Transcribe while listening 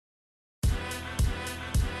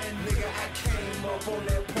up on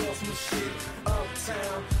that Portsmouth shit.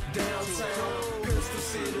 Uptown, downtown, Pistol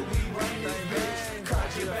City, we run this bitch.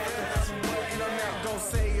 Caught you back and have some work, and I'm not gonna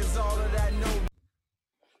say it's all of that, no.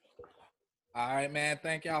 All right, man.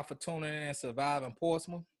 Thank y'all for tuning in and surviving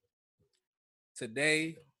Portsmouth.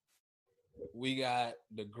 Today, we got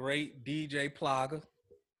the great DJ Plaga,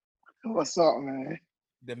 What's up, man?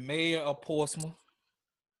 the mayor of Portsmouth,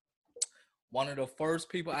 one of the first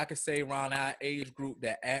people I could say around our age group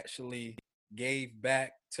that actually gave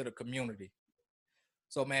back to the community.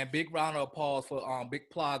 So, man, big round of applause for Big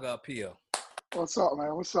Plaga up here. What's up,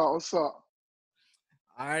 man? What's up? What's up?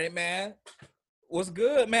 All right, man. What's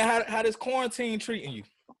good, man? How this quarantine treating you?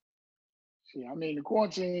 See, I mean, the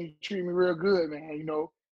quarantine treat me real good, man. You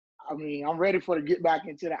know, I mean, I'm ready for to get back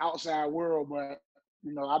into the outside world, but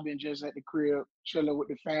you know, I've been just at the crib, chilling with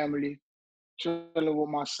the family, chilling with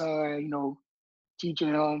my son. You know,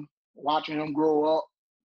 teaching him, watching him grow up.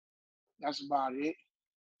 That's about it.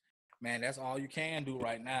 Man, that's all you can do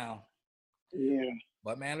right now. Yeah.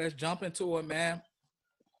 But man, let's jump into it, man.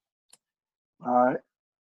 All right.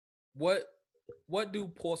 What do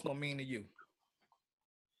Portsmouth mean to you?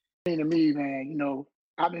 To me, man, you know,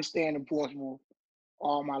 I've been staying in Portsmouth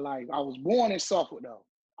all my life. I was born in Suffolk, though.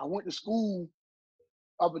 I went to school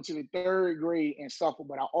up until the third grade in Suffolk,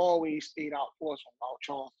 but I always stayed out Portsmouth, out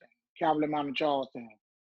Charlestown, Cavalier Mountain, Charlestown.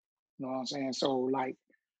 You know what I'm saying? So like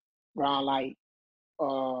around like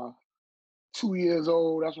 2 years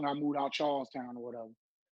old, that's when I moved out Charlestown or whatever.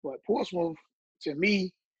 But Portsmouth to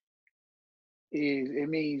me it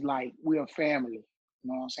means like we're a family. You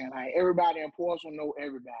know what I'm saying? Like everybody in Portsmouth know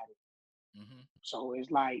everybody. Mm-hmm. So it's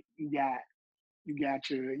like you got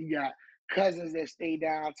cousins that stay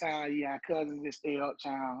downtown, you got cousins that stay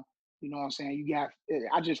uptown. You know what I'm saying?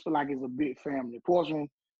 I just feel like it's a big family. Portsmouth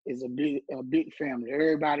is a big family.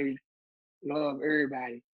 Everybody love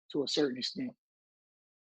everybody to a certain extent.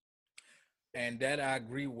 And that I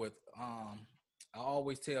agree with. I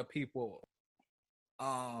always tell people,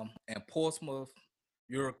 in Portsmouth,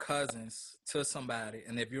 you're cousins to somebody,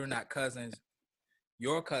 and if you're not cousins,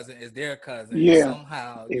 your cousin is their cousin, and Yeah,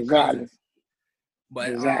 somehow you exactly. cousins. But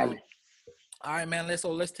Exactly. all right, man.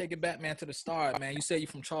 Let's take it back, man, to the start, man. You said you're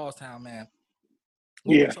from Charlestown, man.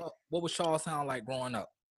 Yeah. What was Charlestown like growing up?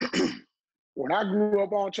 When I grew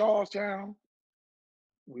up on Charlestown,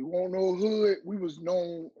 we weren't no hood. We was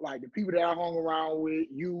known like the people that I hung around with,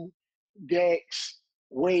 you, Dex,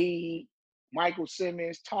 Wade, Michael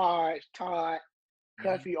Simmons, Todd,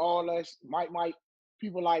 Cuffy, all us, Mike,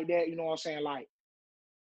 people like that, you know what I'm saying? Like,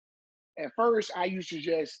 at first, I used to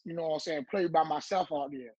just, you know what I'm saying, play by myself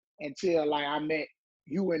out there until, like, I met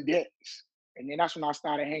you and Dex. And then that's when I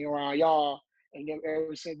started hanging around y'all. And then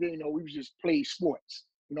ever since then, you know, we was just play sports.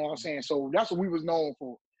 You know what I'm saying? So that's what we was known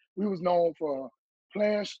for. We was known for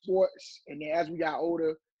playing sports. And then as we got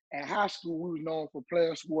older, at high school, we was known for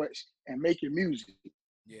playing sports and making music.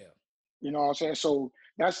 Yeah. You know what I'm saying? So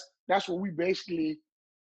that's what we basically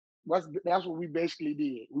that's what we basically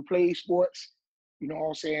did. We played sports, you know what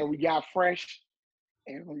I'm saying? We got fresh,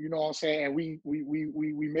 and you know what I'm saying? We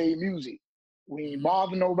made music. We ain't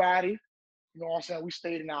bother nobody. You know what I'm saying? We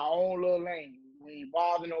stayed in our own little lane. We ain't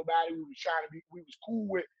bother nobody. We was cool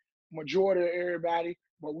with majority of everybody,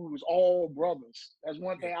 but we was all brothers. That's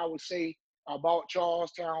one thing I would say about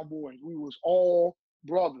Charlestown boys. We was all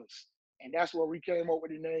brothers. And that's where we came up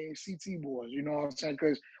with the name CT Boys, you know what I'm saying?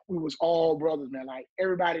 Because we was all brothers, man. Like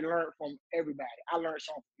everybody learned from everybody. I learned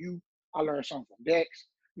something from you. I learned something from Dex.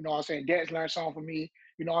 You know what I'm saying? Dex learned something from me.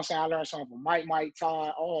 You know what I'm saying? I learned something from Mike,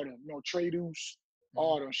 Todd, all them. You know, Trey Deuce,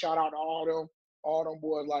 all them. Shout out to all them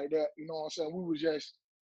boys like that. You know what I'm saying? We was just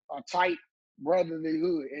a tight brotherly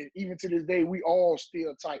hood. And even to this day, we all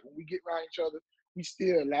still tight. When we get around each other, we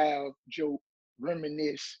still laugh, joke,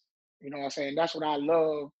 reminisce. You know what I'm saying? That's what I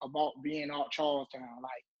love about being out Charlestown.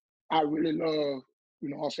 Like, I really love, you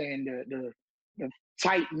know what I'm saying, the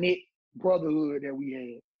tight-knit brotherhood that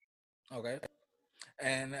we had. Okay.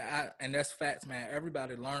 And that's facts, man.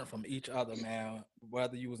 Everybody learned from each other, man.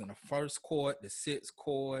 Whether you was in the first court, the sixth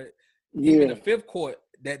court, even the fifth court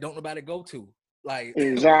that don't nobody go to. Like,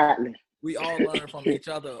 exactly. we all learn from each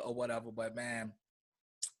other or whatever. But man,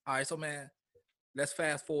 all right, so man, let's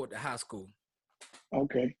fast forward to high school.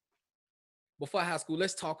 Okay. Before high school,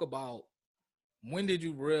 let's talk about when did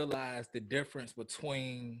you realize the difference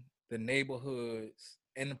between the neighborhoods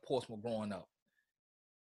and the Portsmouth growing up?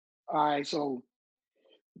 All right, so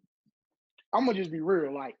I'm gonna just be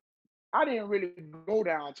real. Like, I didn't really go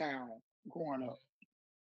downtown growing up.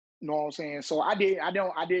 You know what I'm saying? So I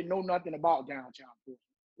didn't know nothing about downtown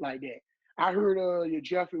like that. I heard your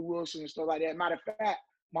Jeffrey Wilson and stuff like that. Matter of fact,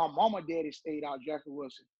 my mama daddy stayed out Jeffrey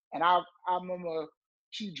Wilson. And I remember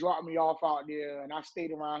she dropped me off out there and I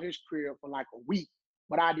stayed around his crib for like a week.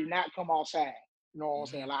 But I did not come outside. You know what I'm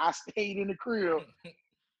saying? Like I stayed in the crib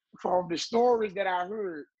from the stories that I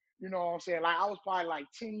heard, you know what I'm saying? Like I was probably like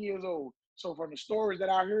 10 years old. So from the stories that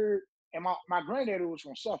I heard, and my granddaddy was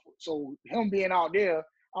from Suffolk. So him being out there,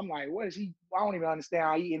 I'm like, what is he? I don't even understand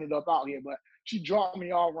how he ended up out here. But she dropped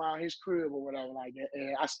me off around his crib or whatever like that.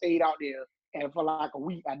 And I stayed out there. And for like a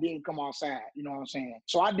week, I didn't come outside. You know what I'm saying?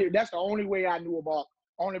 So I did. That's the only way I knew about,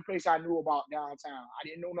 only place I knew about downtown. I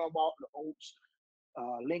didn't know nothing about the Oaks,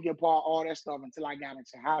 Lincoln Park, all that stuff until I got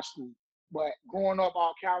into high school. But growing up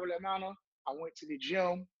out Calvary Manor, I went to the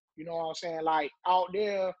gym, you know what I'm saying? Like out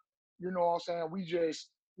there, you know what I'm saying?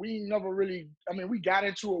 We never really, I mean, we got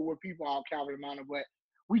into it with people out Calvary Manor, but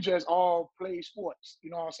we just all played sports, you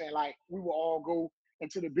know what I'm saying? Like we would all go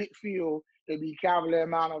into the big field to be Calvary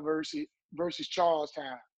Manor versus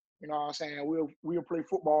Charlestown. You know what I'm saying? We'll play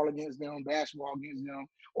football against them, basketball against them,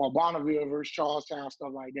 or Bonneville versus Charlestown,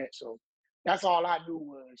 stuff like that. So that's all I knew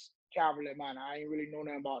was Calvary Manor. I ain't really know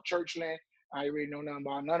nothing about Churchland. I ain't really know nothing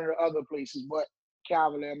about none of the other places but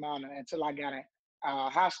Calvary Manor until I got in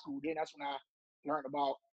high school. Then that's when I learned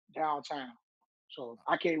about downtown. So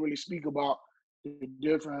I can't really speak about the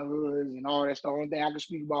different hoods and all that stuff. The only thing I can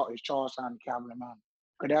speak about is Charlestown and Calvary Manor.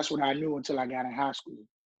 Because that's what I knew until I got in high school.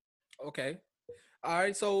 Okay. All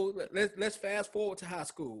right. So let's fast forward to high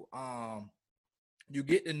school. You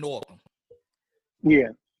get to Northam. Yeah.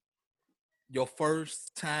 Your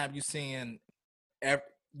first time you seeing,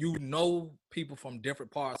 you know, people from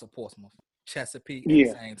different parts of Portsmouth, Chesapeake at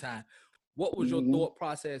the same time. What was your thought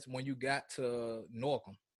process when you got to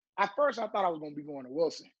Northam? At first, I thought I was going to be going to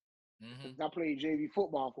Wilson. I played JV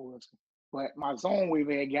football for Wilson. But my zone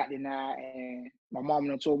waiver had got denied, and my mom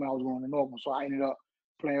done told me I was going to Northam. So I ended up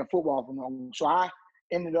playing football for Northam. So I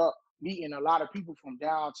ended up meeting a lot of people from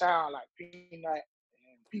downtown, like Peanut and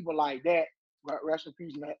people like that. But rest in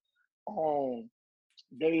peace, Nut.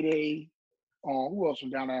 Day Day. Who else from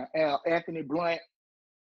down there? Anthony Blunt.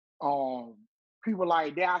 People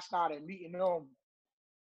like that. I started meeting them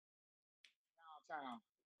downtown.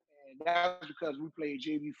 And that's because we played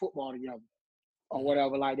JV football together or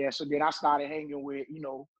whatever like that. So then I started hanging with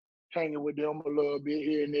them a little bit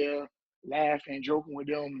here and there, laughing, joking with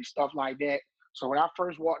them and stuff like that. So when I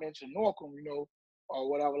first walked into Northam, or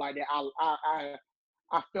whatever like that,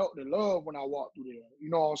 I felt the love when I walked through there. You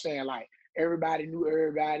know what I'm saying? Like everybody knew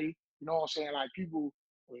everybody. You know what I'm saying? Like people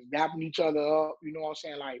was dapping each other up. You know what I'm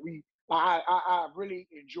saying? Like I really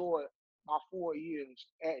enjoyed my 4 years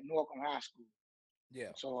at Northam High School.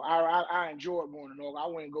 Yeah. So I enjoyed going to Northam. I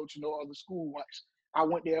wouldn't go to no other school once. I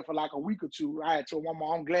went there for like a week or two. I had told my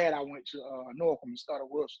mom I'm glad I went to Northam instead of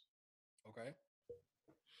Wilson. Okay.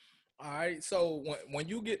 All right. So when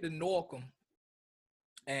you get to Northam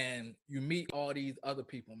and you meet all these other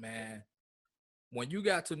people, man, when you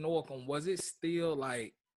got to Northam, was it still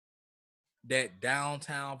like that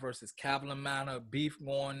downtown versus Calvary Manor beef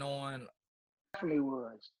going on? Definitely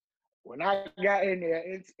was. When I got in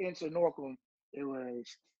there into Northam, it was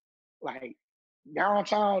like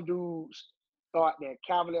downtown dudes thought that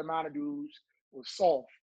Calvary Manor dudes was soft.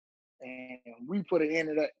 And we put an end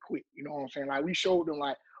to that quick. You know what I'm saying? Like we showed them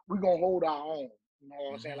like we gonna hold our own. You know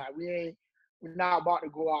what I'm saying? Like we're not about to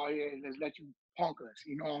go out here and just let you punk us.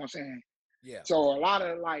 You know what I'm saying? Yeah. So a lot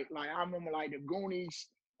of like I remember like the Goonies,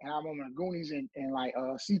 and I remember the Goonies and like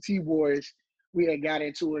CT Boys, we had got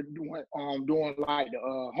into it doing like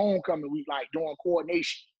the homecoming week, like doing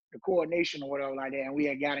the coordination or whatever like that, and we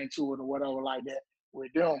had got into it or whatever like that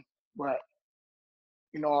with them. But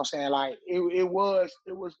you know what I'm saying? Like it was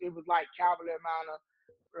like Calvary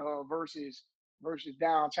Manor versus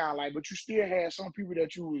downtown. Like, but you still had some people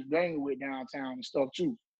that you was banging with downtown and stuff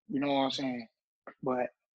too. You know what I'm saying? But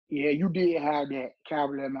yeah, you did have that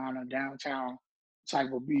Calvary Manor downtown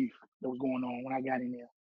type of beef that was going on when I got in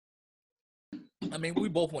there. I mean, we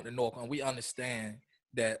both went to Northam. We understand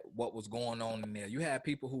that what was going on in there. You had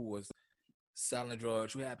people who was selling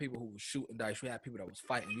drugs. You had people who was shooting dice. You had people that was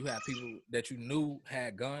fighting. You had people that you knew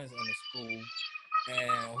had guns in the school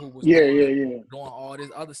and who was doing all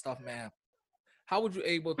this other stuff, man. How would you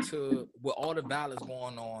able to, with all the violence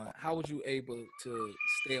going on, how would you able to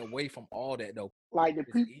stay away from all that though? Like the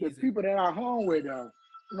people that I hung with, you know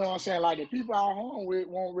what I'm saying? Like the people I hung with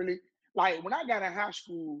won't really, like when I got in high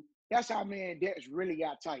school, that's how me and Dex really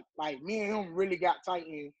got tight. Like me and him really got tight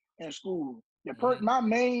in school. My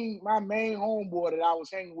main homeboy that I was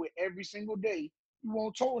hanging with every single day, he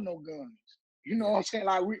won't toting no guns. You know what I'm saying?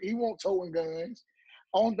 Like he won't toting guns.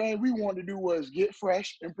 Only thing we wanted to do was get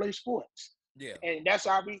fresh and play sports. Yeah. And that's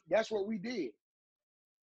what we did.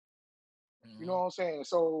 You know what I'm saying?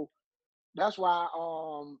 So that's why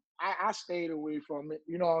I stayed away from it.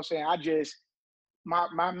 You know what I'm saying? I just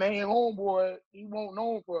my main homeboy, he won't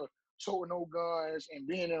known for toting no guns and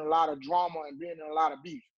being in a lot of drama and being in a lot of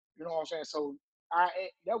beef. You know what I'm saying? So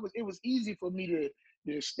it was easy for me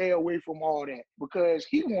to stay away from all that because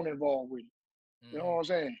he won't involved with it. You know what I'm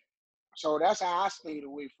saying? So that's how I stayed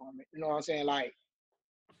away from it. You know what I'm saying? Like,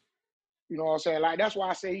 you know what I'm saying? Like that's why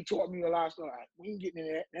I say he taught me a lot of stuff. Like, we ain't getting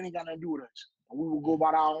in that. That ain't got nothing to do with us. We will go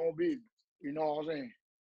about our own business. You know what I'm saying?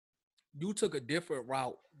 You took a different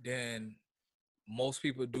route than most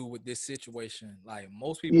people do with this situation. Like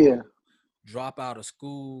most Yeah, people drop out of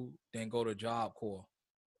school, then go to Job Corps.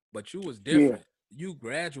 But you was yeah, different. You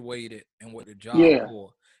graduated and went to Job yeah.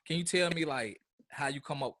 Corps. Can you tell me like how you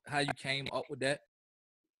came up with that?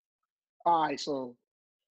 All right, so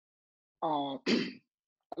um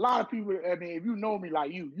a lot of people, I mean, if you know me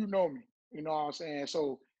like you know me. You know what I'm saying?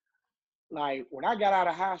 So like when I got out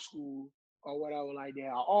of high school or whatever like that,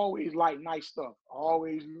 I always liked nice stuff. I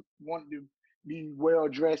always wanted to be well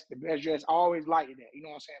dressed, the best dressed. I always liked that, you know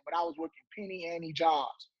what I'm saying? But I was working penny ante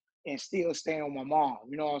jobs and still staying with my mom,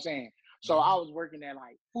 you know what I'm saying? So I was working at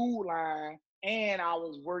like Food Line and I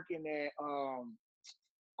was working at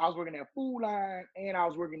Food Line and I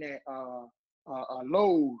was working at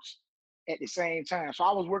Lowe's at the same time. So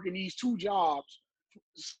I was working these two jobs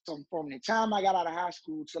from the time I got out of high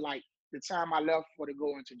school to like the time I left for to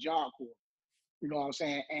go into Job Corps. You know what I'm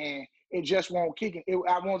saying? And it just won't kick it.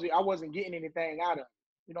 I wasn't getting anything out of it.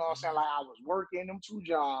 You know what I'm saying? Like I was working them two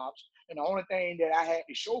jobs, and the only thing that I had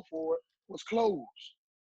to show for it was clothes.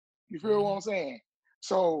 You feel what I'm saying?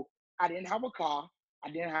 So I didn't have a car. I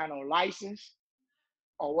didn't have no license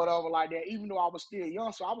or whatever like that, even though I was still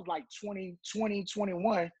young. So I was like 21.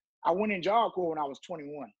 I went in Job Corps when I was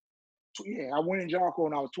 21. Yeah, I went in Job Corps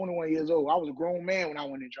when I was 21 years old. I was a grown man when I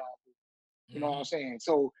went in Job Corps. You know what I'm saying?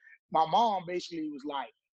 So my mom basically was like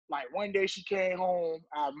one day she came home.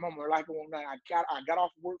 I remember like one night I got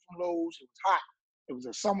off work from Lowe's. It was hot. It was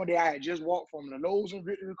a summer day. I had just walked from the Lowe's in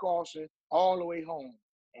Victory Crossing all the way home.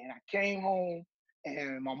 And I came home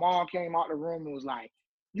and my mom came out the room and was like,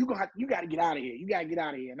 you gotta get out of here. You gotta get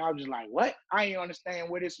out of here. And I was just like, what? I ain't understand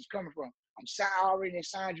where this is coming from. I already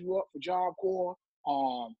signed you up for Job Corps.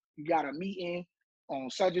 You got a meeting on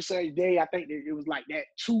such and such day. I think that it was like that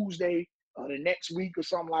Tuesday the next week or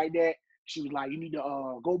something like that. She was like, you need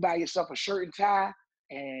to go buy yourself a shirt and tie,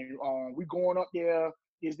 and we going up there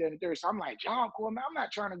this, that, and the third. So I'm like, Job Corps, man, I'm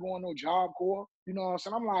not trying to go on no Job Corps. You know what I'm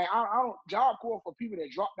saying? I'm like, I don't Job Corps for people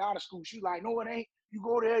that dropped out of school. She's like, no, it ain't. You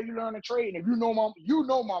go there, you learn a trade. And if you know my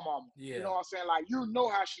mama. Yeah. You know what I'm saying? Like, you know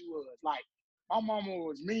how she was. Like, my mama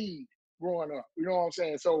was mean growing up. You know what I'm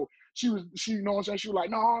saying? So she you know what I'm saying? She was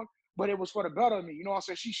like, no, but it was for the better of me. You know what I'm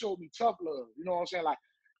saying? She showed me tough love. You know what I'm saying? Like,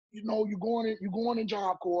 you know, you're going in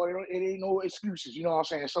Job Corps. It ain't no excuses. You know what I'm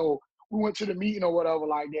saying? So we went to the meeting or whatever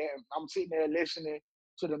like that. I'm sitting there listening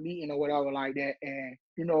to the meeting or whatever like that. And,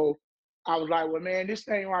 you know, I was like, well, man, this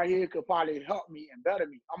thing right here could probably help me and better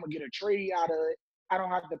me. I'm going to get a trade out of it. I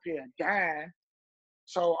don't have to pay a dime.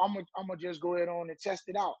 So I'm gonna just go ahead on and test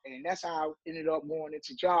it out. And that's how I ended up going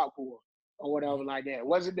into Job Corps or whatever like that.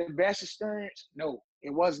 Was it the best experience? No, it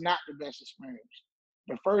was not the best experience.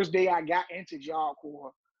 The first day I got into Job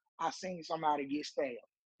Corps, I seen somebody get stabbed.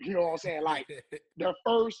 You know what I'm saying? Like the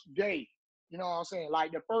first day, you know what I'm saying?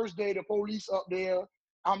 Like the first day the police up there,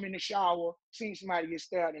 I'm in the shower, seen somebody get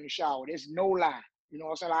stabbed in the shower. There's no lie. You know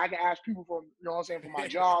what I'm saying? Like, I can ask people from, you know what I'm saying, from my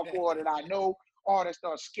Job Corps that I know, all that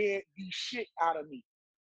stuff scared the shit out of me.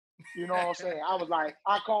 You know what I'm saying? I was like,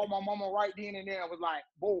 I called my mama right then and there. I was like,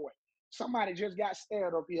 boy, somebody just got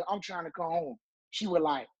stabbed up here. I'm trying to come home. She was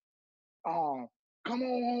like, come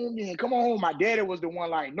on home then. Come on home. My daddy was the one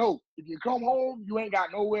like, no, if you come home, you ain't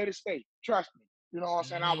got nowhere to stay. Trust me. You know what I'm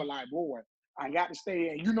saying? I was like, boy, I got to stay.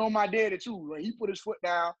 And you know my daddy too. When he put his foot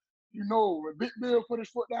down, you know, when Big Bill put his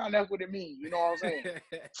foot down, that's what it means. You know what I'm saying?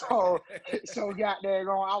 So got there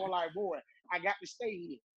going. I was like, boy, I got to stay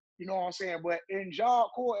here. You know what I'm saying? But in Job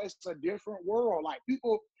Corps, it's a different world. Like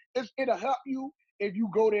people, it'll help you if you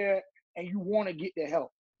go there and you want to get the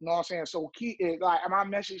help. You know what I'm saying? So like my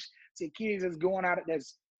message to kids that's going out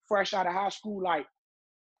that's fresh out of high school, like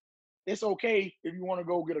it's okay if you want to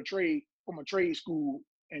go get a trade from a trade school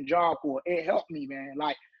in Job Corps. It helped me, man.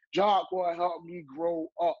 Like Job Corps helped me grow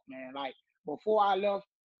up, man. Like before I left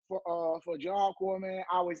for Job Corps, man,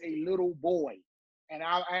 I was a little boy. And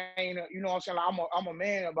I ain't, you know what I'm saying? Like, I'm a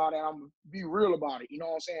man about it. I'm gonna be real about it. You know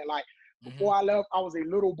what I'm saying? Like before I left, I was a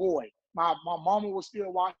little boy. My mama was still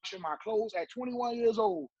washing my clothes at 21 years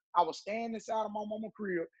old. I was standing inside of my mama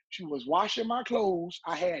crib. She was washing my clothes.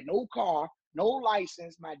 I had no car. no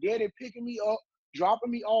license. My daddy picking me up,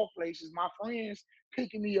 dropping me off places. My friends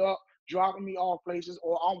picking me up, dropping me off places,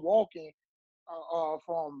 or I'm walking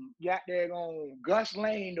from goddamn on Gus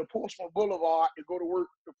Lane to Portsmouth Boulevard to go to work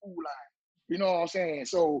the food line. You know what I'm saying?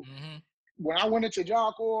 So Mm-hmm. when I went into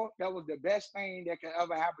Job Corps, that was the best thing that could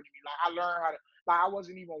ever happen to me. Like I learned how to, like I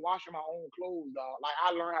wasn't even washing my own clothes, dog. Like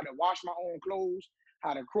I learned how to wash my own clothes,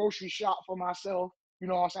 how to grocery shop for myself. You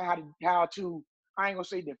know what I'm saying? How to I ain't gonna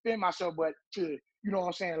say defend myself, but to you know what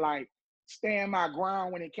I'm saying, like stand my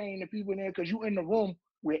ground when it came to people in there, because you in the room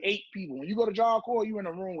with 8 people. When you go to Job Corps, you in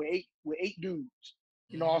the room with eight dudes.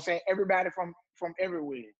 You know what I'm saying? Everybody from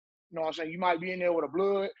everywhere. You know what I'm saying? You might be in there with a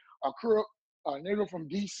blood, a crook, a nigga from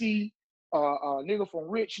DC, a nigga from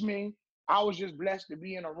Richmond. I was just blessed to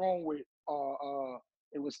be in a room with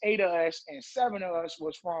it was 8 of us, and 7 of us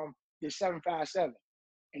was from the 757,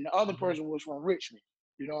 and the other Mm-hmm. person was from Richmond.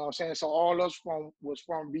 You know what I'm saying? So all us was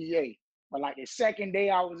from VA. But like the second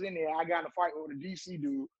day I was in there, I got in a fight with a DC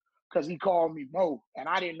dude because he called me Mo, and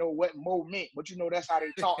I didn't know what Mo meant. But you know that's how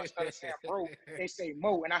they talk. Instead of saying bro, they say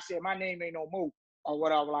Mo, and I said my name ain't no Mo or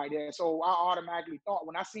whatever like that. So I automatically thought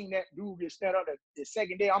when I seen that dude get set up the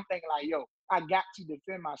second day, I'm thinking like, yo, I got to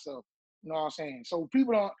defend myself. You know what I'm saying? So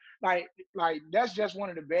people don't like that's just one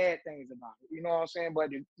of the bad things about it. You know what I'm saying?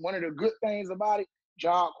 But one of the good things about it,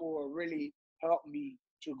 Job Corps really helped me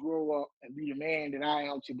to grow up and be the man that I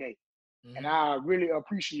am today. And Mm-hmm. I really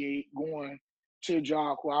appreciate going to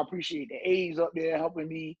Job Corps. I appreciate the A's up there helping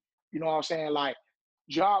me. You know what I'm saying? Like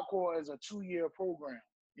Job Corps is a 2-year program.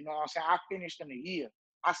 You know what I'm saying? I finished in a year.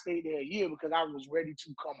 I stayed there a year because I was ready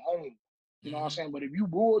to come home. You know what I'm Mm-hmm. saying? But if you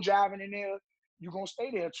bull driving in there, you're gonna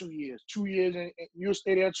stay there 2 years. 2 years and you'll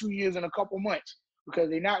stay there 2 years and a couple months because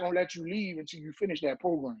they're not gonna let you leave until you finish that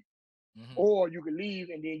program. Mm-hmm. Or you can leave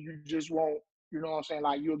and then you just won't, you know what I'm saying?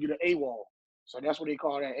 Like you'll get an AWOL. So that's what they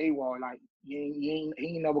call that AWOL. Like he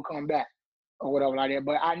ain't never come back or whatever like that.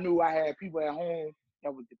 But I knew I had people at home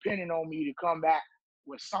that was depending on me to come back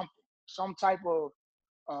with something, some type of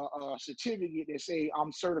certificate that say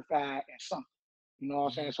I'm certified in something. You know what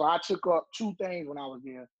I'm saying? Mm-hmm. So I took up 2 things when I was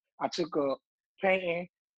there. I took up painting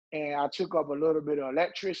and I took up a little bit of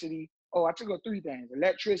electricity. Oh, I took up 3 things.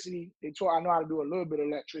 Electricity, they taught I know how to do a little bit of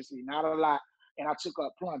electricity, not a lot. And I took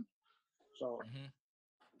up plumbing. So, Mm-hmm.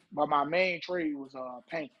 but my main trade was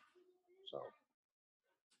painting. So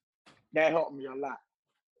that helped me a lot.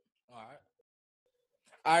 All right.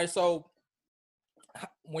 All right. So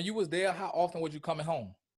when you was there, how often was you coming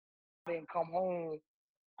home? I didn't come home.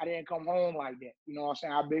 I didn't come home like that. You know what I'm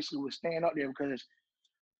saying? I basically was staying up there because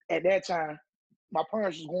at that time, my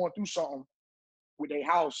parents was going through something with their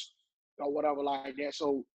house or whatever like that.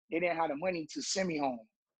 So they didn't have the money to send me home.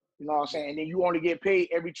 You know what I'm Yeah. saying? And then you only get paid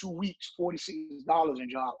every 2 weeks, $46 in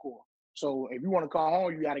Job Corps. So if you want to come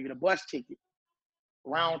home, you got to get a bus ticket,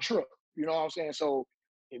 Mm-hmm. round trip. You know what I'm saying? So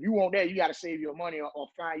if you want that, you got to save your money or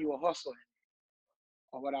find you a hustler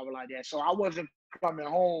or whatever like that. So I wasn't coming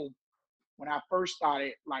home when I first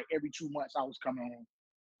started. Like every 2 months, I was coming home.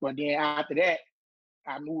 But then after that,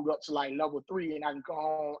 I moved up to like level 3, and I can come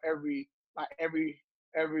home every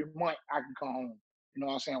month. I can come home. You know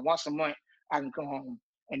what I'm saying? Once a month, I can come home.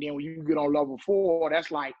 And then when you get on level 4, that's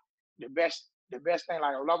like the best. The best thing,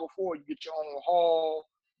 like a level 4, you get your own hall.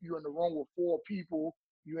 You in the room with 4 people.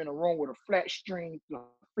 You in a room with a flat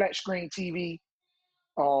screen TV.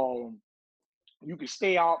 Um, you can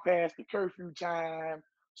stay out past the curfew time,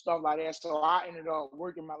 stuff like that. So I ended up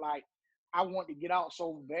working I wanted to get out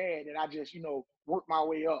so bad that I just, worked my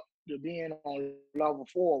way up to being on level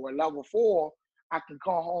 4. Where level 4, I can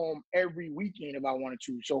come home every weekend if I wanted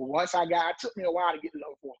to. So it took me a while to get to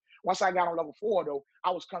level 4. Once I got on level 4 though,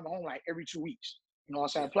 I was coming home like every 2 weeks. You know what I'm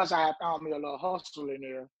saying? Yeah. Plus I had found me a little hustle in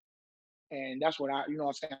there. And that's what you know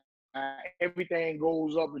what I'm saying? Everything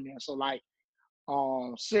goes up in there. So like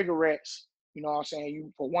cigarettes, you know what I'm saying?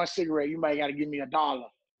 You for one cigarette, you might gotta give me $1.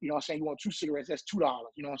 You know what I'm saying? You want 2 cigarettes, that's $2.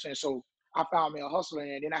 You know what I'm saying? So I found me a hustler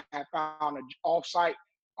and then I had found an off-site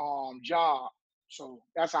job. So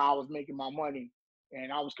that's how I was making my money.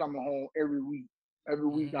 And I was coming home every week. Every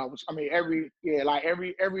week Mm-hmm.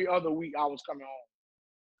 every other week I was coming home.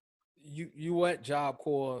 You at Job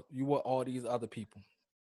Corps, you with all these other people.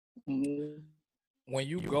 Mm-hmm. When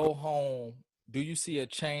you go home, do you see a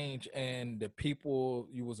change in the people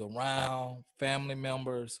you was around, family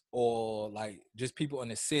members, or like just people in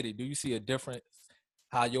the city? Do you see a difference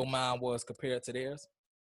how your mind was compared to theirs?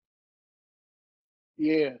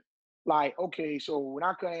 Yeah. Like, okay, so when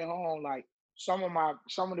I came home, like some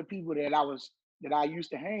of the people that I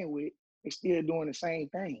used to hang with, they still doing the same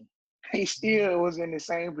thing. They Mm-hmm. still was in the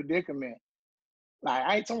same predicament. Like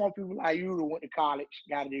I ain't talking about people like you who went to college,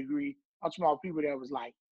 got a degree. I'm talking about people that was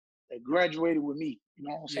like that graduated with me. You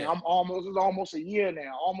know what I'm saying? Yeah. It's almost a year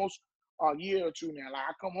now, almost a year or two now. Like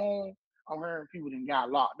I come home, I'm hearing people that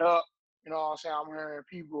got locked up. You know what I'm saying? I'm hearing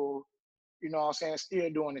people, you know what I'm saying, still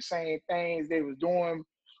doing the same things they was doing.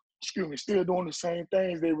 Excuse me, still doing the same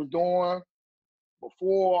things they was doing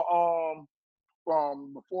before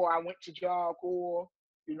from before I went to Job Corps.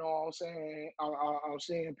 You know what I'm saying? I'm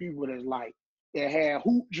seeing people that's like that had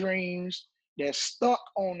hoop dreams, that stuck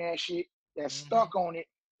on that shit, that Mm-hmm. stuck on it,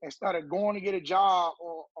 and started going to get a job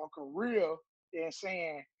or a career and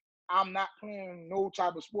saying, I'm not playing no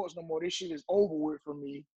type of sports no more. This shit is over with for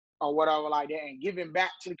me, or whatever like that, and giving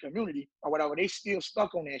back to the community or whatever. They still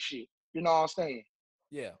stuck on that shit. You know what I'm saying?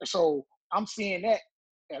 Yeah. So I'm seeing that,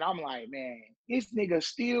 and I'm like, man, this nigga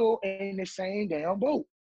still in the same damn boat.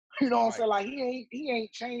 You know what I'm Right. saying? Like he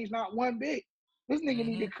ain't changed not one bit. This nigga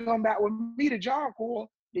need Mm-hmm. to come back with me to Job Corps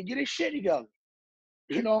to get his shit together.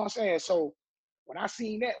 You know what I'm saying? So when I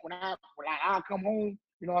seen that, when I come home,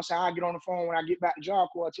 you know what I'm saying, I get on the phone when I get back to Job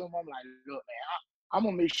Corps, I tell him, I'm like, look, man, I'm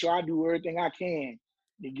gonna make sure I do everything I can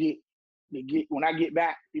to get when I get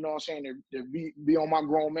back, you know what I'm saying, to be on my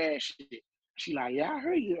grown man shit. She like, yeah, I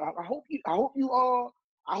heard you. I hope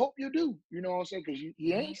you do. You know what I'm saying? Cause you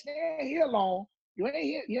Mm-hmm. ain't staying here long. You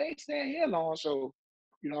ain't staying here long. So,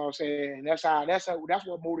 you know what I'm saying? That's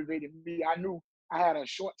what motivated me. I knew I had a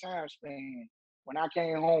short time span when I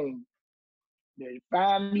came home to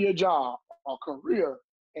find me a job, a career,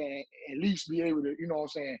 and at least be able to, you know what I'm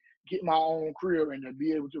saying, get my own career and to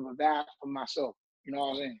be able to provide for myself. You know what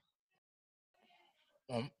I'm saying?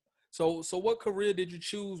 Um, so what career did you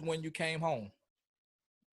choose when you came home?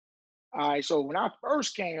 All right, so when I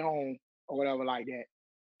first came home or whatever like that,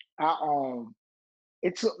 I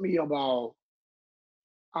it took me about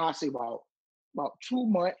I say about 2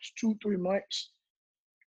 months, 2, 3 months,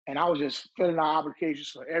 and I was just filling out applications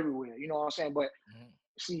for everywhere. You know what I'm saying? But Mm-hmm.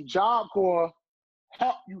 see, Job Corps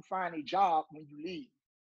help you find a job when you leave.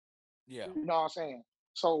 Yeah. You know what I'm saying?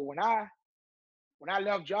 So when I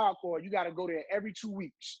left Job Corps, you got to go there every 2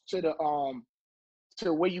 weeks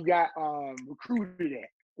to where you got recruited at.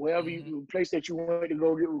 Wherever Mm-hmm. you place that you went to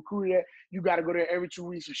go get recruited at, you got to go there every 2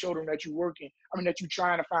 weeks and show them that you're working. I mean that you're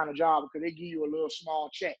trying to find a job because they give you a little small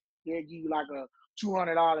check. They give you like a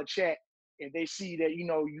 $200 check if they see that you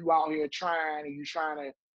know you out here trying and you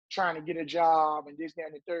trying to get a job and this, that,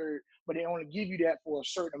 and the third. But they only give you that for a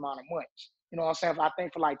certain amount of months. You know what I'm saying? I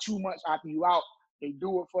think for like 2 months after you out, they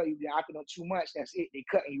do it for you. Then after the 2 months, that's it. They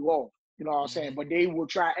cutting you off. You know what I'm saying? Mm-hmm. But they will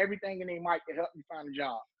try everything in their might to help you find a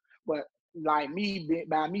job. But like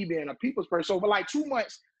by me being a people's person, so for like 2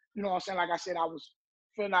 months, you know what I'm saying? Like I said, I was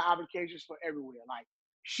filling out applications for everywhere, like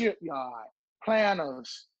Shipyard,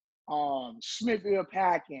 Planners, Smithfield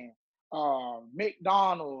Packing,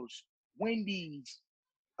 McDonald's, Wendy's,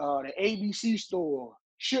 the ABC store,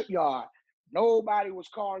 Shipyard. Nobody was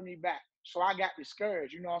calling me back. So I got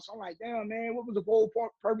discouraged, you know. So I'm like, damn, man, what was the whole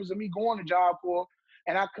purpose of me going to Job Corps?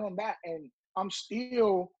 And I come back and I'm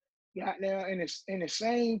still got now in the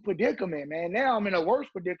same predicament, man. Now I'm in a worse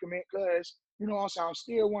predicament because, you know what I'm saying, I'm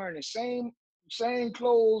still wearing the same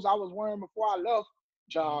clothes I was wearing before I left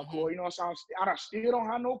Job Mm-hmm. Corps. You know what I'm saying? I still don't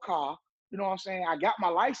have no car. You know what I'm saying? I got my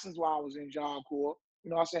license while I was in Job Corps. You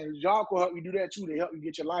know what I'm saying? Job Corps help you do that too. They help you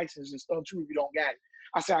get your license and stuff too if you don't got it.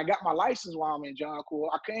 I said I got my license while I'm in Job Corps.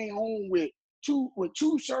 I came home with two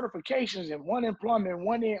certifications and one in plumbing,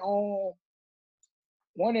 one in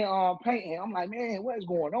painting. I'm like, man, what is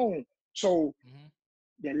going on? So Mm-hmm.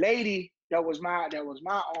 the lady that was my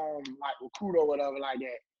like recruiter or whatever like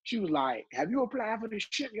that, she was like, have you applied for the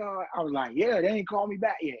shipyard? I was like, yeah, they ain't called me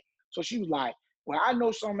back yet. So she was like, well, I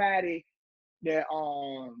know somebody that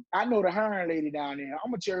I know the hiring lady down there.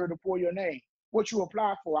 I'm gonna tell her to pull your name. What you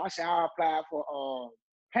apply for? I said I applied for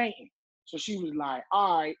painting. So she was like,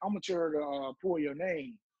 all right, I'm gonna tell her to pull your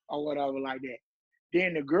name or whatever like that.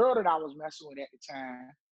 Then the girl that I was messing with at the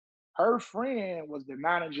time, her friend was the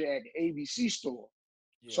manager at the ABC store.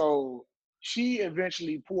 Yeah. So she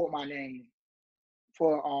eventually pulled my name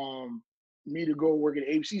for me to go work at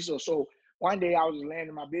the ABC store. So one day I was just laying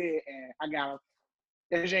in my bed and I got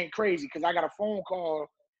this ain't crazy because I got a phone call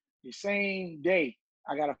the same day.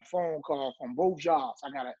 I got a phone call from both jobs.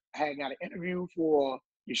 I got an interview for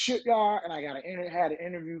the shipyard and I had an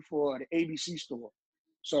interview for the ABC store.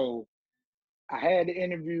 So I had the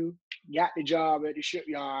interview, got the job at the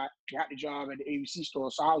shipyard, got the job at the ABC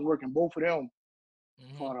store. So I was working both of them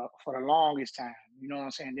Mm-hmm. for the longest time. You know what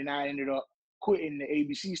I'm saying? Then I ended up quitting the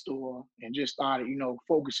ABC store and just started,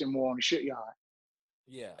 focusing more on the shipyard.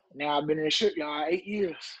 Yeah. Now I've been in the shipyard 8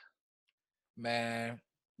 years. Man,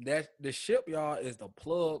 that the shipyard is the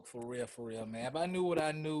plug for real, man. If I knew what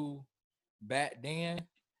I knew back then,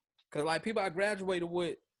 because like people I graduated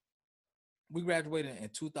with, we graduated in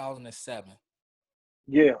 2007.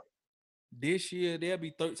 Yeah, This year they'll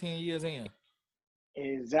be 13 years in.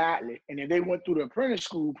 exactly. And if they went through the apprentice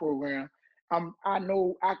school program, I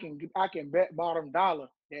know I can bet bottom dollar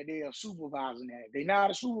that they are supervising that. If they're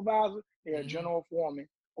not a supervisor, they're a Hmm. general foreman,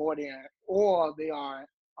 or they are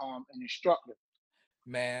an instructor.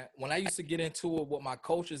 Man, when I used to get into it with my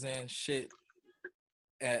coaches and shit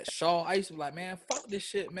at Shaw, I used to be like, man, fuck this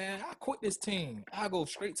shit, man. I quit this team. I go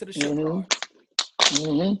straight to the Mm-hmm. shipyard.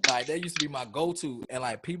 Mm-hmm. Like that used to be my go-to. And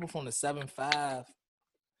like people from the 7-5,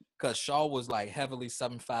 because Shaw was like heavily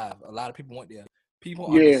 7-5. A lot of people went there. People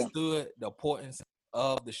Yeah, understood the importance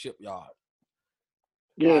of the shipyard.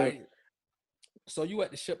 All yeah, right. So you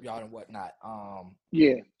at the shipyard and whatnot.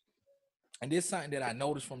 yeah, And this something that I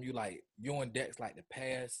noticed from you, like you and Dex, like the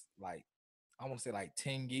past, like I want to say like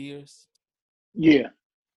 10 years. yeah.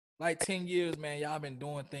 Like 10 years, man, y'all been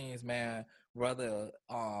doing things, man. Whether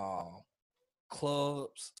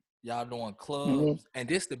clubs, y'all doing Mm-hmm. clubs. And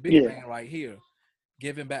this the big Yeah. thing right here.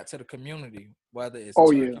 Giving back to the community, whether it's Oh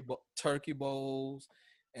yeah. turkey bowls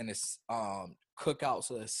and it's cookouts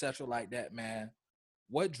or etc. like that, man.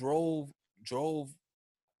 What drove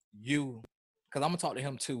you? Because I'm gonna talk to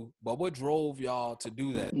him too. But what drove y'all to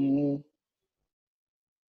do that? Mm-hmm.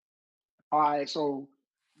 All right. So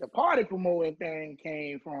the party promoting thing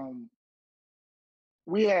came from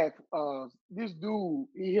we had this dude,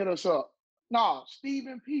 he hit us up. No,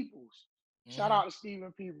 Stephen Peoples. Shout Mm-hmm. out to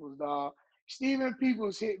Stephen Peoples, dog. Stephen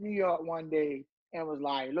Peoples hit me up one day and was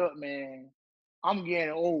like, look, man, I'm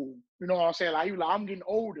getting old. You know what I'm saying? Like, he was like, I'm getting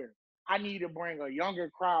older. I need to bring a younger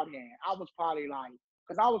crowd in. I was probably like,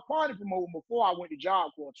 because I was party promoting before I went to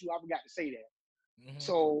Job Corps too. I forgot to say that. Mm-hmm.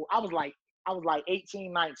 So I was like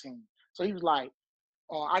 18, 19. So he was like,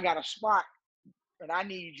 I got a spot and I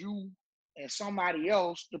need you and somebody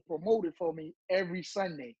else to promote it for me every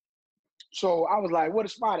Sunday. So I was like, what a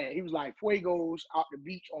spot at? He was like, Fuego's out the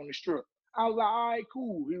beach on the strip. I was like, all right,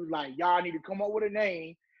 cool. He was like, y'all need to come up with a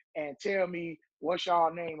name and tell me what's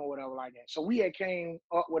y'all name or whatever like that. So we had came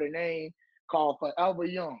up with a name called Forever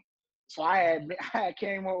Young. So I had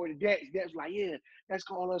came up with a Dex. Dex was like, yeah, let's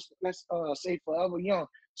say Forever Young.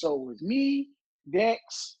 So it was me,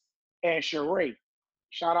 Dex, and Sheree.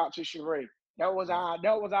 Shout out to Sheree. That was our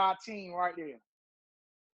team right there.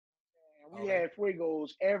 And we Okay. had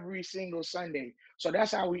Fuegos every single Sunday. So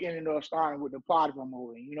that's how we ended up starting with the party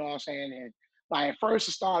promoting. You know what I'm saying? And like at first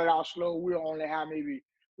it started out slow. We only had maybe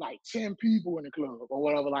like 10 people in the club or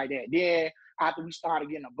whatever like that. Then after we started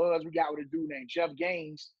getting a buzz, we got with a dude named Jeff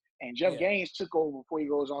Gaines. And Jeff Yeah. Gaines took over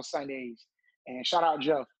Fuegos on Sundays. And shout out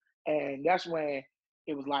Jeff. And that's when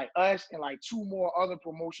it was like us and like two more other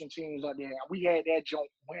promotion teams up there. We had that joint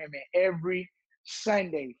women every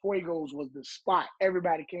Sunday. Fuegos was the spot.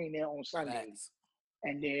 Everybody came there on Sundays. Facts.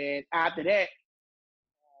 And then after that,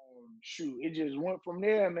 shoot, it just went from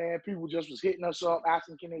there, man. People just was hitting us up,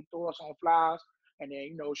 asking can they throw us on flyers. And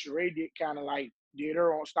then, Sheree did kind of like did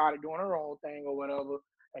her own, started doing her own thing or whatever.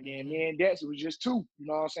 And then Mm-hmm. me and Dex, it was just two, you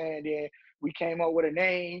know what I'm saying? Then we came up with a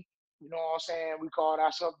name, you know what I'm saying? We called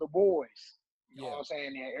ourselves the Boys. You know what Yeah. I'm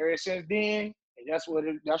saying? And ever since then, that's what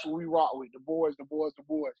we rock with. The boys, the boys, the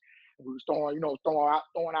boys. And we was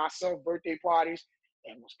throwing ourselves birthday parties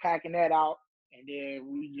and was packing that out. And then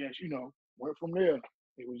we just, went from there.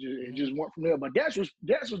 It Mm-hmm. just went from there. But Dex was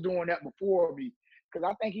doing that before me. Because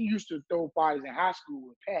I think he used to throw parties in high school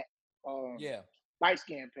with Pat, Yeah. light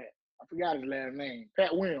skinned Pat. I forgot his last name.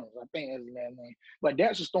 Pat Williams, I think that's his last name. But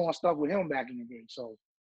Dex was throwing stuff with him back in the day. So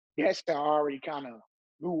Dex already kind of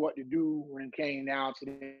knew what to do when it came down to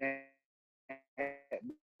that.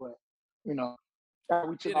 But, you know,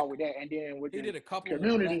 we He took did a out with that. And then with he the did a couple with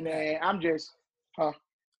community, Black Pat. man, I'm just, huh?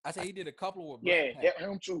 I said he did a couple with Yeah, Black Pat.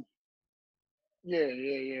 him too. Yeah,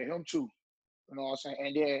 him too. You know what I'm saying?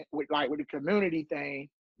 And then with the community thing,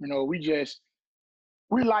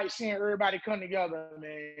 we like seeing everybody come together,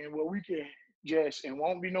 man. Where we can just and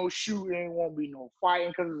won't be no shooting, won't be no fighting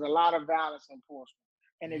because there's a lot of violence in Portsmouth.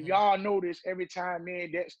 And if Mm-hmm. y'all notice, every time me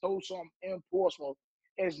and that stole something in Portsmouth,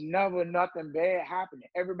 it's never nothing bad happening.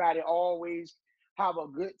 Everybody always have a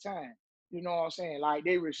good time. You know what I'm saying? Like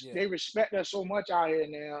Yeah. they respect us so much out here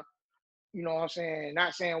now. You know what I'm saying?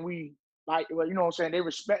 Not saying we like, well, you know what I'm saying? They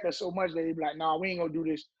respect us so much that they be like, nah, we ain't gonna do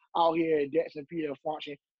this out here at Dex and Peter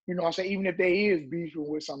function. You know what I'm saying? Even if they is beefing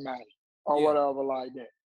with somebody or Yeah. whatever like that.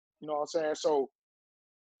 You know what I'm saying? So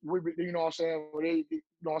you know what I'm saying? You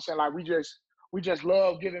know what I'm saying? Like we just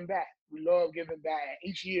love giving back. We love giving back. And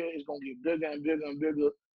each year is gonna get bigger and bigger and bigger.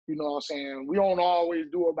 You know what I'm saying? We don't always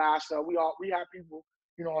do it by ourselves. We have people,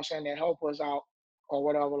 you know what I'm saying, that help us out or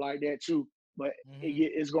whatever like that too. But Hmm.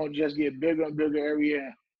 it's gonna just get bigger and bigger every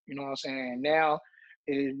year. You know what I'm saying? Now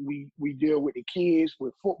we deal with the kids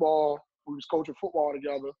with football. We was coaching football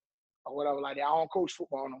together or whatever like that. I don't coach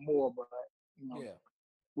football no more, but you know, Yeah,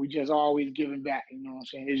 we just always giving back. You know what I'm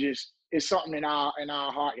saying? It's something in our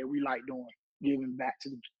heart that we like doing, giving back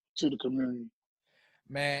to the community.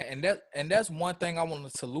 man, and that's one thing I want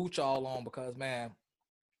to salute y'all on because man,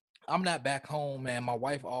 I'm not back home, man. My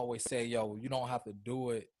wife always say, "Yo, you don't have to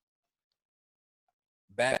do it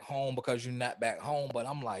back home because you're not back home." But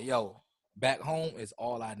I'm like, "Yo, back home is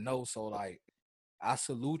all I know." So like, I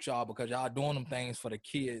salute y'all because y'all doing them things for the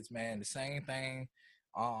kids, man. The same thing,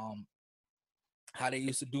 um, how they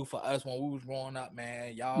used to do for us when we was growing up,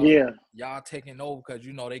 man. Yeah, Y'all taking over because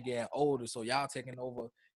you know they getting older, so y'all taking over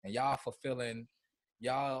and y'all fulfilling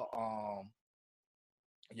y'all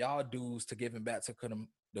y'all dues to giving back to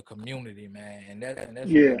the community, man. And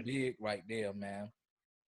that's real yeah. big right there, man.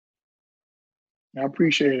 I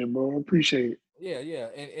appreciate it, bro. I appreciate it. Yeah, yeah.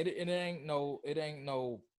 And it ain't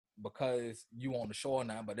no because you on the shore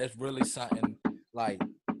now, but that's really something like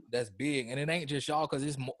that's big. And it ain't just y'all because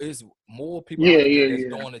it's more people Yeah, out there yeah, that's yeah.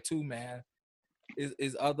 doing it too, man.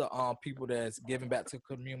 Is other people that's giving back to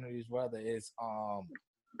communities, whether it's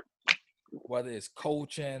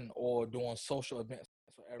coaching or doing social events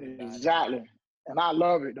for everybody, man. Exactly. And I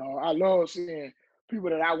love it, though. I love seeing people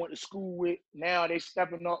that I went to school with. Now they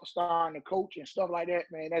stepping up, starting to coach and stuff like that,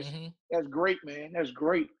 man. Hmm. That's great, man. That's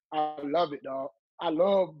great. I love it, dog. I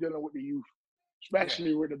love dealing with the youth, Yeah.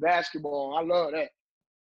 especially with the basketball. I love that.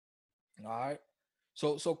 All right.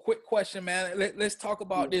 So quick question, man. Let's talk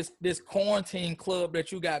Yeah. about this quarantine club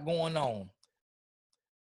that you got going on.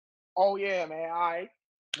 Oh yeah, man. All right.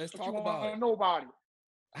 Let's What you talk want about it. to know about it?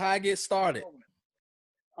 How I get started.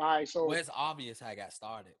 All right. Well, So it's obvious how I got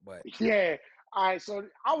started, but yeah. All right. So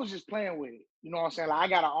I was just playing with it. You know what I'm saying? Like I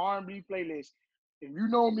got an R&B playlist. If you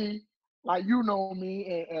know me, like you know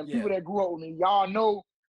me, and people yeah, that grew up with me, y'all know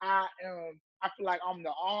I am. I feel like I'm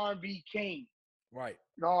the R&B king. right.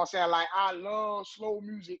 You know what I'm saying? Like I love slow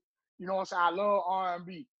music. You know what I'm saying? I love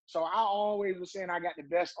R&B. So I always was saying I got the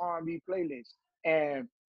best R&B playlist. And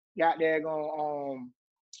got there going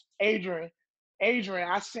Adrian. Adrian,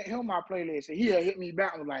 I sent him my playlist and he had hit me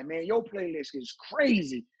back and was like, man, your playlist is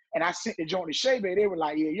crazy. And I sent the joint to Shebe. They were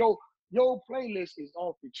like, yeah, your playlist is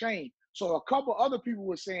off the chain. So a couple other people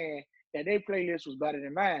were saying that their playlist was better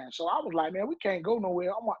than mine. So I was like, man, we can't go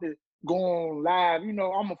nowhere. I'm about to go on live. You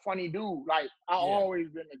know, I'm a funny dude. Like I Yeah, always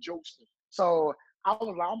been a jokester. So I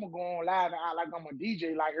was like, I'm gonna go on live and act like I'm a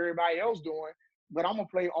DJ like everybody else doing, but I'm gonna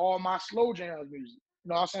play all my slow jams music. You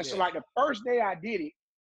know what I'm saying? So yeah, like the first day I did it,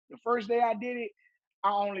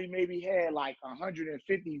 I only maybe had like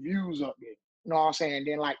 150 views up there. You know what I'm saying?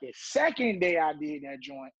 Then like the second day I did that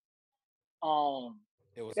joint, um,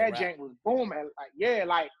 it was a that wrap. joint was booming. Like yeah,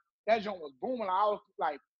 like that joint was booming. I was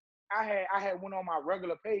like, I had went on my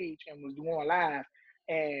regular page and was doing live,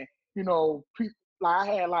 and you know, like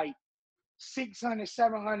I had like 600,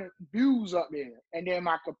 700 views up there, and then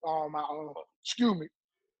my excuse me,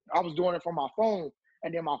 I was doing it from my phone,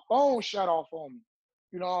 and then my phone shut off on me.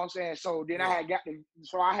 You know what I'm saying? So then Yeah,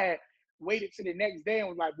 so I had waited to the next day and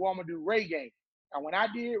was like, "Boy, I'm gonna do reggae." And when I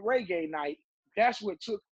did reggae night, that's what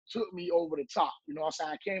took me over the top. You know what I'm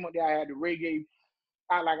saying? I came up there, I had the reggae,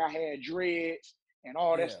 I had dreads and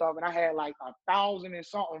all that yeah, stuff, and I had like 1,000 and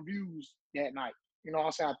something views that night. You know what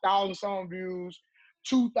I'm saying? 1,000 something views,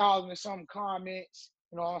 2,000 and something comments.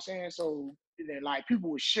 You know what I'm saying? So then, like people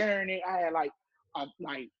were sharing it. I had like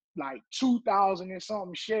 2,000 and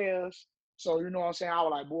something shares. So you know what I'm saying? I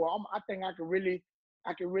was like, boy, I think I can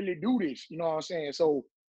really do this. You know what I'm saying? So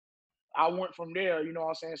I went from there, you know what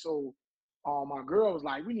I'm saying? So my girl was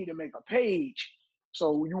like, we need to make a page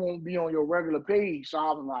so you won't be on your regular page. So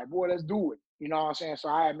I was like, boy, let's do it. You know what I'm saying? So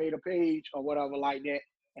I had made a page or whatever like that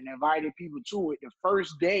and invited people to it. The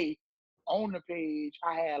first day on the page,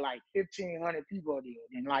 I had like 1,500 people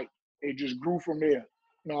there. And like it just grew from there.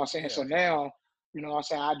 You know what I'm saying? yeah, So now, you know what I'm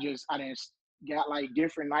saying? I didn't got like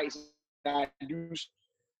different nights that I do on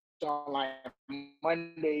like Mondays, nothing on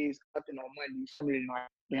Mondays, Sunday night.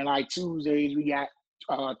 Then like Tuesdays, we got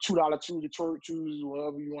 $2 Tuesday, Twerk Tuesdays,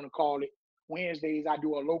 whatever you want to call it. Wednesdays, I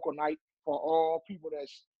do a local night for all people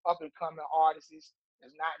that's up and coming artists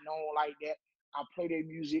that's not known like that. I play their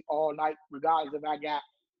music all night, regardless if I got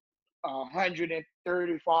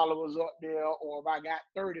 130 followers up there or if I got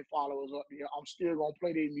 30 followers up there. I'm still gonna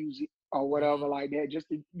play their music or hmm, whatever like that, just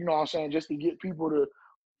to you know what I'm saying, just to get people to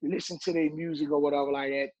listen to their music or whatever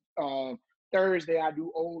like that. Thursday I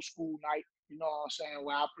do old school night, you know what I'm saying,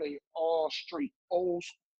 where I play all straight old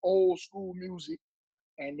school music.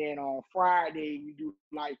 and then on Friday we do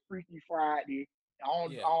like Freaky Friday.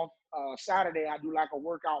 Yeah. On Saturday I do like a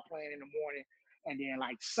workout plan in the morning, and then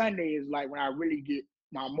like Sunday is like when I really get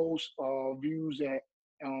my most views at.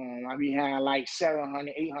 I be having like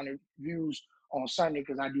 700, 800 views on Sunday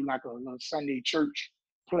because I do like a Sunday church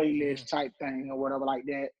Hmm. playlist type thing or whatever like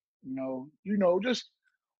that. Just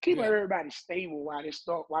keeping Yeah. everybody stable while this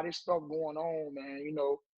stuff going on, man.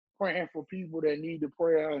 Praying for people that need the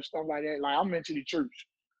prayer and stuff like that. Like I'm into the church.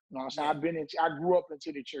 You know what I'm saying? Yeah. I grew up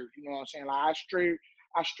into the church, you know what I'm saying? Like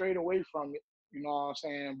I strayed away from it, you know what I'm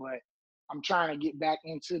saying? But I'm trying to get back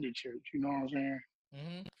into the church, you know what I'm saying?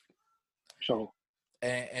 Hmm. So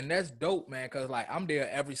And that's dope, man. Cause like I'm there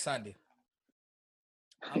every Sunday.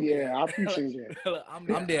 I'm yeah, there. I appreciate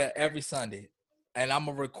I'm there every Sunday, and I'm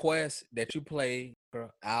a request that you play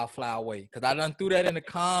 "I'll Fly Away" because I done threw that in the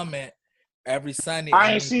comment every Sunday I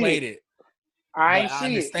and ain't you ain't see it. played it. I But ain't I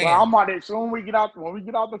see it. But understand. I'm about to soon when we get off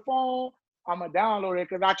the phone, I'm gonna download it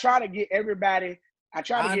because I try to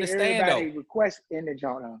I get understand everybody though. requests in the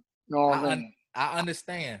joint. You know what I'm saying? I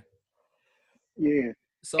understand. Yeah.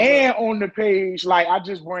 So look. And on the page, like I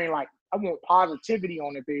just bring like I want positivity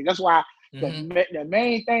on the page. That's why Hmm. the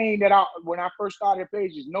main thing that when I first started the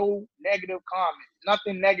page is no negative comments,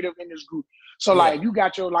 nothing negative in this group. So like Yeah. if you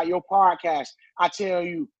got your podcast, I tell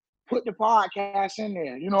you put the podcast in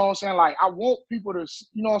there. You know what I'm saying? Like I want people to,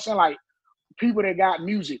 you know what I'm saying? Like people that got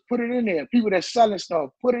music, put it in there. People that selling stuff,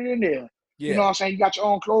 put it in there. You know Yeah. what I'm saying? You got your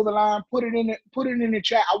own clothing line, put it in it, put it in the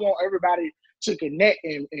chat. I want everybody to connect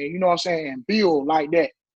and you know what I'm saying, and build like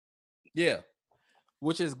that. Yeah.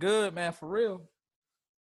 Which is good, man. For real.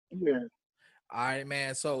 Yeah, All right,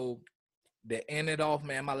 man. So to end it off,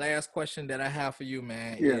 man, my last question that I have for you,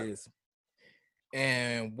 man, yeah. is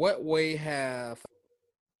in what way have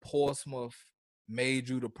Portsmouth made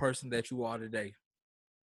you the person that you are today?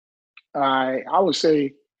 I would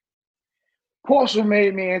say Portsmouth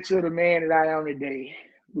made me into the man that I am today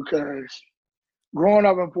because growing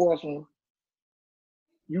up in Portsmouth,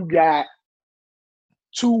 you got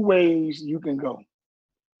two ways you can go.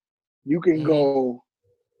 You can Hmm. go,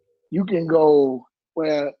 you can go,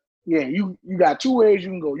 well, yeah, you got two ways you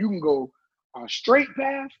can go. You can go a straight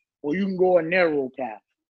path or you can go a narrow path.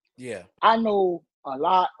 Yeah. I know a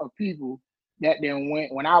lot of people that then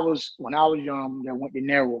went when I was young that went the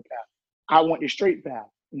narrow path. I went the straight path.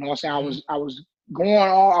 You know what I'm saying? Hmm. I was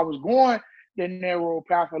going the narrow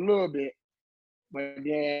path a little bit, but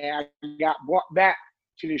then I got brought back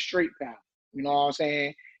to the straight path. You know what I'm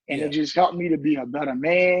saying? And it Yeah. just helped me to be a better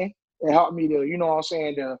man. It helped me to, you know what I'm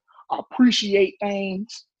saying, to appreciate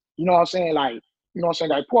things. You know what I'm saying? Like, you know what I'm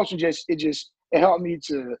saying? Like Portia it helped me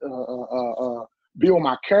to build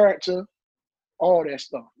my character, all that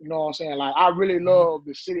stuff. You know what I'm saying? Like I really Hmm. love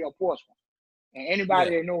the city of Portsmouth. And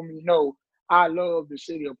anybody Yeah. that know me know I love the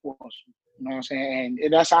city of Portsmouth. You know what I'm saying?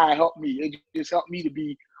 And that's how it helped me. It just helped me to be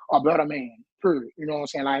a better man. Period. You know what I'm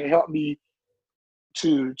saying? Like it helped me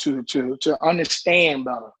to understand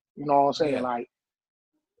better. You know what I'm saying? Yeah. Like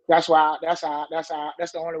that's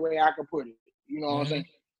the only way I can put it. You know what I'm saying? Hmm.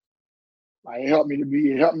 Like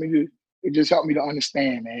it just helped me to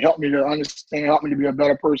understand, man. It helped me to understand, helped me to be a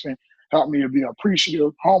better person, helped me to be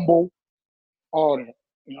appreciative, humble, all that.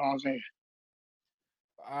 You know what I'm saying?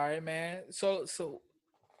 All right, man. So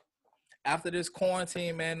after this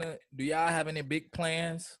quarantine, man, do y'all have any big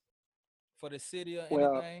plans for the city or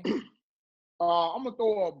Well, anything? I'm gonna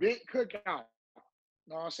throw a big cookout. You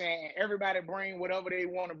know what I'm saying? Everybody bring whatever they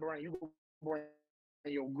want to bring. You can bring your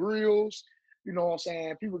grills. You know what I'm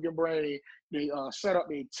saying? People can bring they set up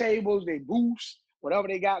their tables, their booths, whatever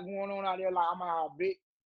they got going on out there. Like I'm gonna have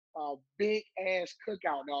a big ass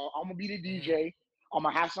cookout, dog. I'm gonna be the Hmm. DJ. I'm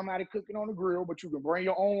gonna have somebody cooking on the grill, but you can bring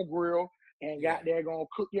your own grill and got Yeah. there gonna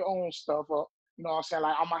cook your own stuff up. You know what I'm saying?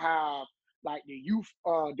 Like I'm gonna have like the youth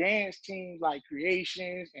dance teams like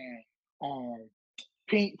Creations and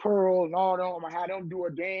Pink Pearl and all them. I'm gonna have them do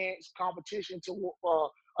a dance competition to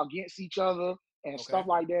against each other and Okay. stuff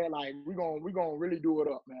like that. Like we gonna really do it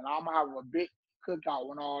up, man. I'm gonna have a big cookout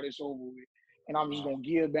when all this over with, and I'm just Uh, gonna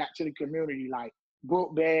give back to the community, like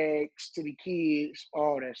book bags to the kids,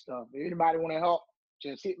 all that stuff. If anybody want to help,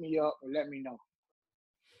 just hit me up and let me know.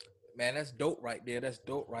 man, that's dope right there. That's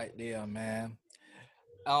dope right there, man.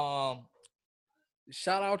 Um,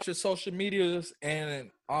 Shout out your social medias and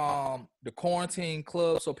the quarantine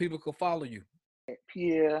club so people can follow you.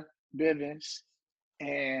 Pierre Bivens,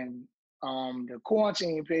 and the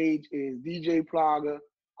quarantine page is DJ Plaga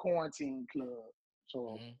Quarantine Club.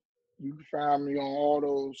 So Hmm. you can find me on all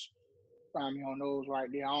those. Find me on those right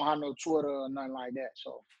there. I don't have no Twitter or nothing like that.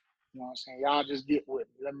 So you know what I'm saying. Y'all just get with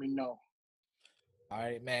me. Let me know. All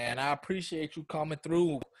right, man. I appreciate you coming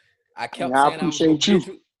through. I kept And I saying I was gonna appreciate you. get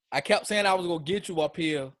you. I kept saying I was gonna get you up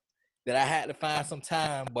here. That I had to find some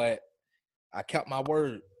time, but I kept my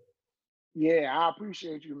word. Yeah, I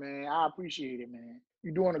appreciate you, man. I appreciate it, man.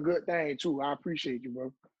 You're doing a good thing too. I appreciate you,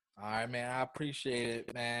 bro. All right, man. I appreciate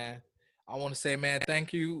it, man. I want to say, man,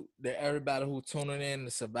 thank you to everybody who tuning in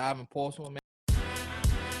to Surviving Portsmouth, man.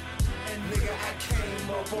 And nigga, I came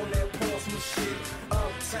up on that Portsmouth shit.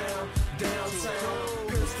 Uptown, downtown,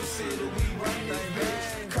 Pistol City, we run this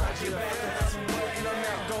bitch. Caught you back to have some work, and I'm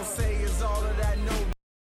not gonna say it's all that I know.